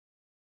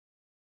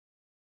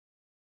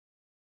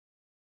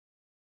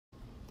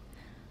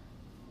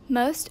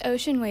Most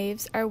ocean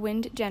waves are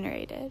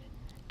wind-generated.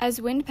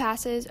 As wind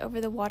passes over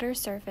the water's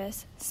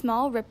surface,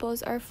 small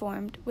ripples are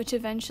formed, which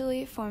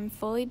eventually form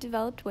fully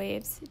developed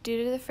waves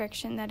due to the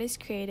friction that is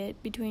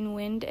created between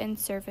wind and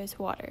surface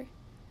water.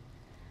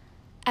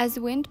 As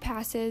wind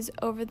passes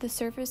over the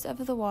surface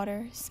of the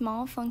water,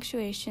 small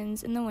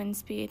fluctuations in the wind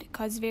speed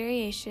cause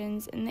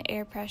variations in the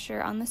air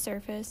pressure on the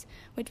surface,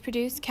 which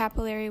produce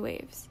capillary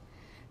waves.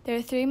 There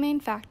are three main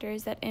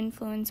factors that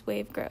influence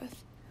wave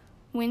growth: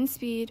 wind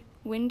speed,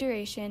 wind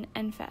duration,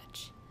 and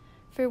fetch.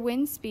 For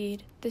wind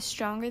speed, the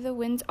stronger the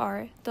winds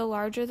are, the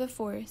larger the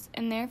force,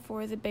 and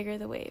therefore the bigger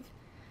the wave.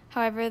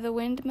 However, the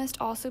wind must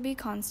also be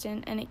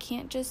constant, and it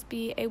can't just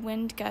be a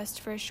wind gust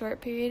for a short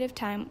period of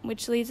time,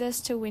 which leads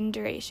us to wind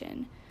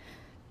duration.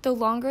 The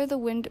longer the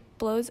wind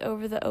blows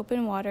over the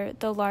open water,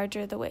 the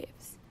larger the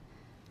waves.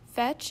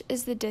 Fetch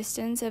is the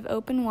distance of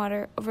open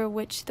water over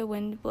which the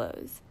wind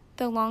blows.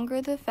 The longer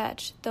the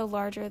fetch, the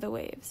larger the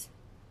waves.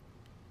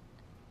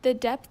 The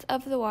depth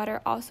of the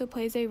water also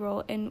plays a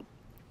role in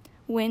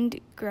wind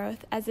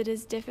growth, as it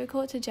is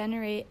difficult to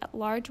generate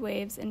large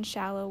waves in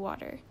shallow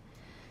water.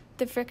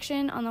 The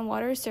friction on the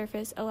water's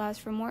surface allows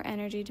for more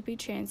energy to be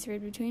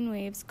transferred between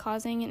waves,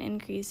 causing an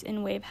increase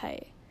in wave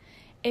height.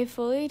 A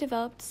fully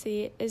developed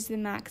sea is the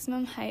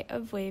maximum height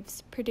of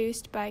waves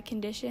produced by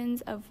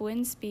conditions of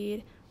wind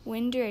speed,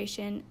 wind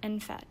duration,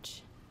 and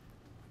fetch.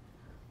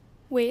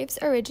 Waves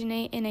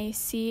originate in a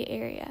sea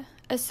area.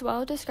 A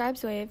swell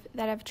describes waves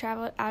that have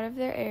traveled out of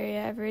their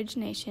area of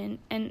origination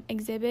and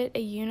exhibit a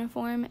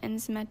uniform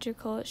and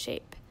symmetrical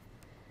shape.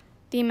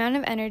 The amount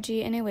of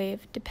energy in a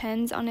wave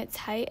depends on its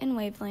height and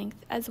wavelength,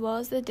 as well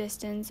as the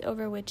distance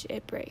over which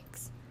it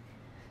breaks.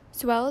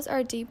 Swells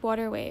are deep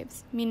water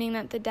waves, meaning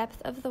that the depth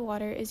of the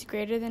water is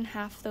greater than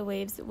half the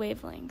wave's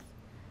wavelength.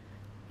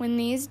 When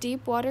these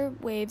deep water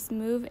waves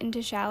move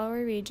into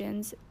shallower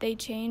regions, they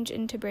change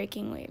into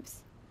breaking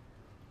waves.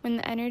 When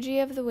the energy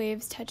of the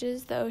waves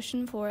touches the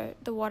ocean floor,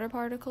 the water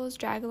particles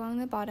drag along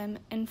the bottom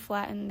and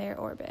flatten their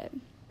orbit.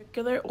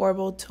 Circular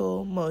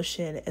orbital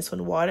motion is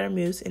when water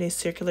moves in a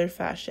circular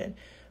fashion,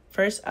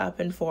 first up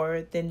and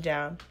forward, then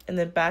down, and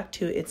then back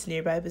to its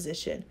nearby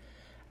position.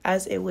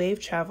 As a wave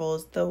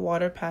travels, the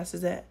water passes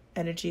the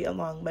energy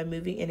along by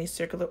moving in a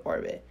circular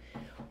orbit.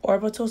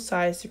 Orbital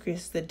size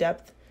decreases the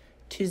depth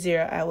to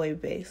zero at wave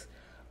base.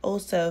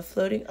 Also,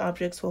 floating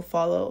objects will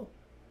follow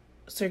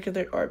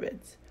circular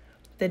orbits.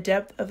 The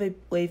depth of a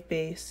wave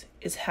base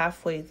is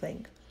half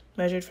wavelength,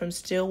 measured from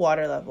still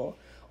water level.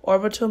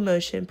 Orbital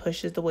motion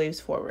pushes the waves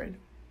forward.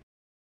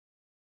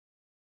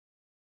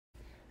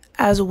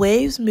 As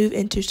waves move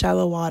into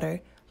shallow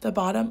water, the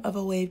bottom of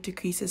a wave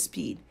decreases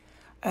speed.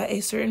 At a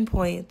certain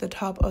point, the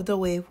top of the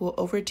wave will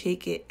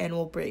overtake it and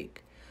will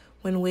break.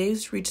 When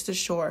waves reach the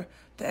shore,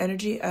 the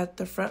energy at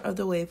the front of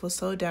the wave will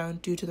slow down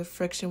due to the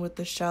friction with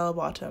the shallow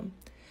bottom.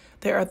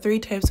 There are three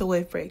types of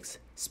wave breaks: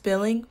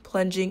 spilling,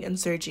 plunging, and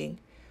surging.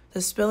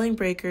 The spilling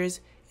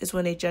breakers is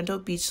when a gentle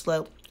beach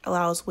slope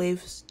allows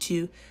waves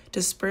to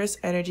disperse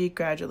energy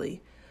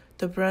gradually.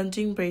 The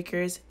plunging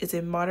breakers is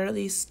a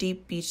moderately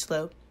steep beach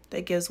slope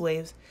that gives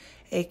waves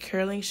a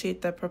curling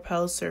shape that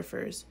propels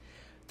surfers.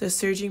 The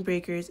surging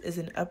breakers is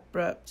an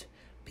abrupt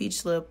beach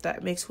slope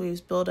that makes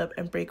waves build up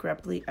and break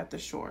rapidly at the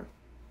shore.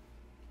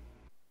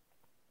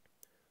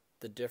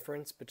 The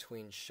difference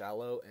between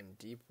shallow and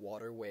deep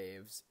water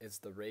waves is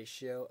the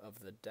ratio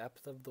of the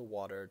depth of the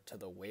water to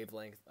the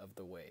wavelength of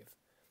the wave.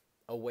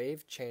 A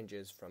wave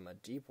changes from a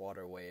deep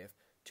water wave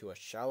to a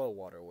shallow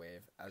water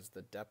wave as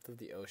the depth of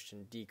the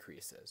ocean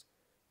decreases.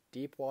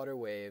 Deep water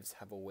waves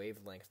have a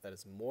wavelength that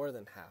is more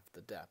than half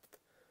the depth.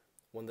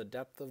 When the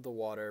depth of the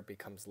water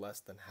becomes less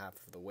than half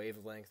of the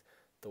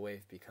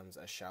wave becomes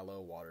a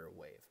shallow water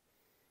wave.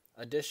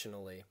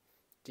 Additionally,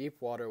 deep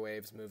water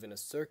waves move in a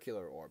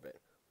circular orbit,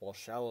 while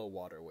shallow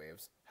water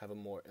waves have a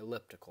more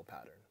elliptical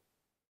pattern.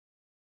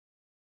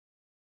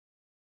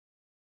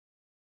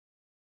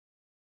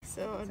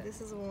 So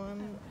this is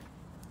one,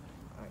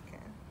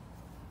 okay.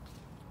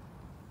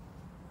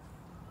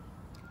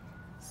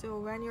 So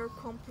when you're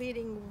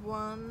completing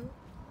one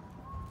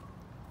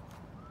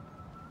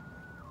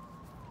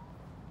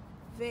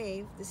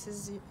wave, this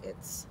is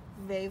its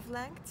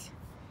wavelength,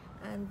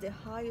 and the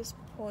highest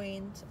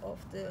point of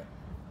the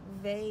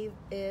wave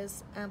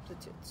is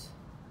amplitude.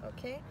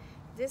 Okay,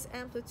 this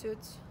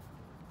amplitude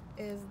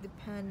is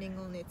depending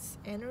on its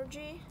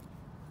energy.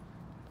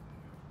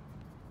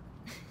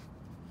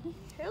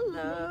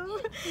 Hello.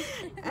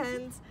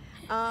 And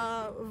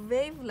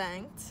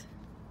wavelength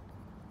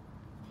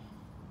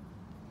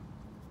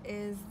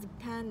is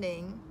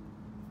depending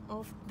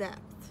of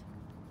depth.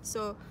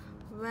 So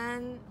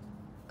when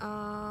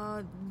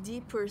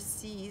deeper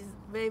seas,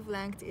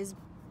 wavelength is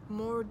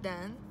more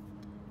than,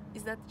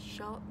 is that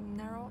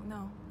narrow?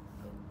 No,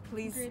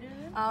 please.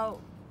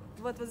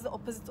 What was the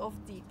opposite of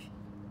deep?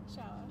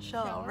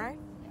 Shallow, right?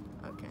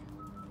 Yeah. Okay,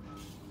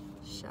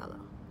 shallow.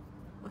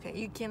 Okay,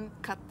 you can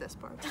cut this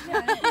part.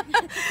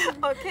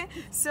 Okay,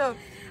 so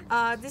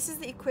this is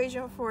the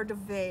equation for the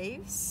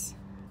waves.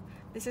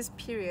 This is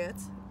period.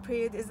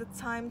 Period is the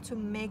time to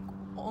make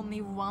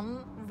only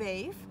one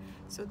wave.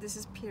 So this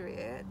is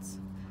period.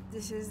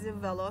 This is the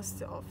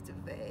velocity of the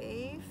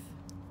wave.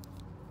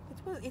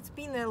 It's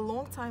been a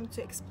long time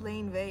to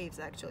explain waves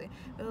actually.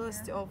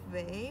 Velocity of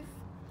wave.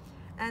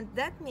 And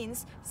that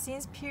means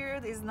since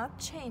period is not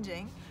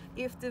changing,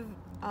 if the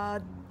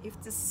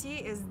sea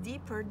is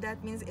deeper,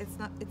 that means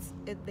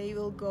they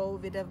will go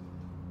with a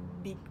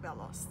big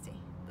velocity.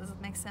 Does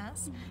it make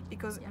sense?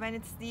 Because when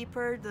it's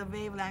deeper, the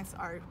wavelengths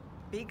are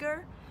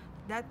bigger.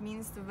 That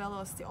means the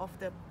velocity of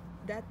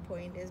that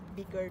point is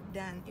bigger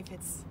than if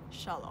it's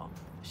shallower.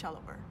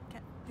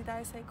 Did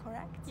I say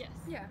correct? Yes.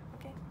 Yeah.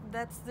 Okay.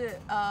 That's the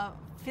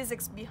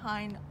physics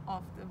behind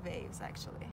of the waves actually.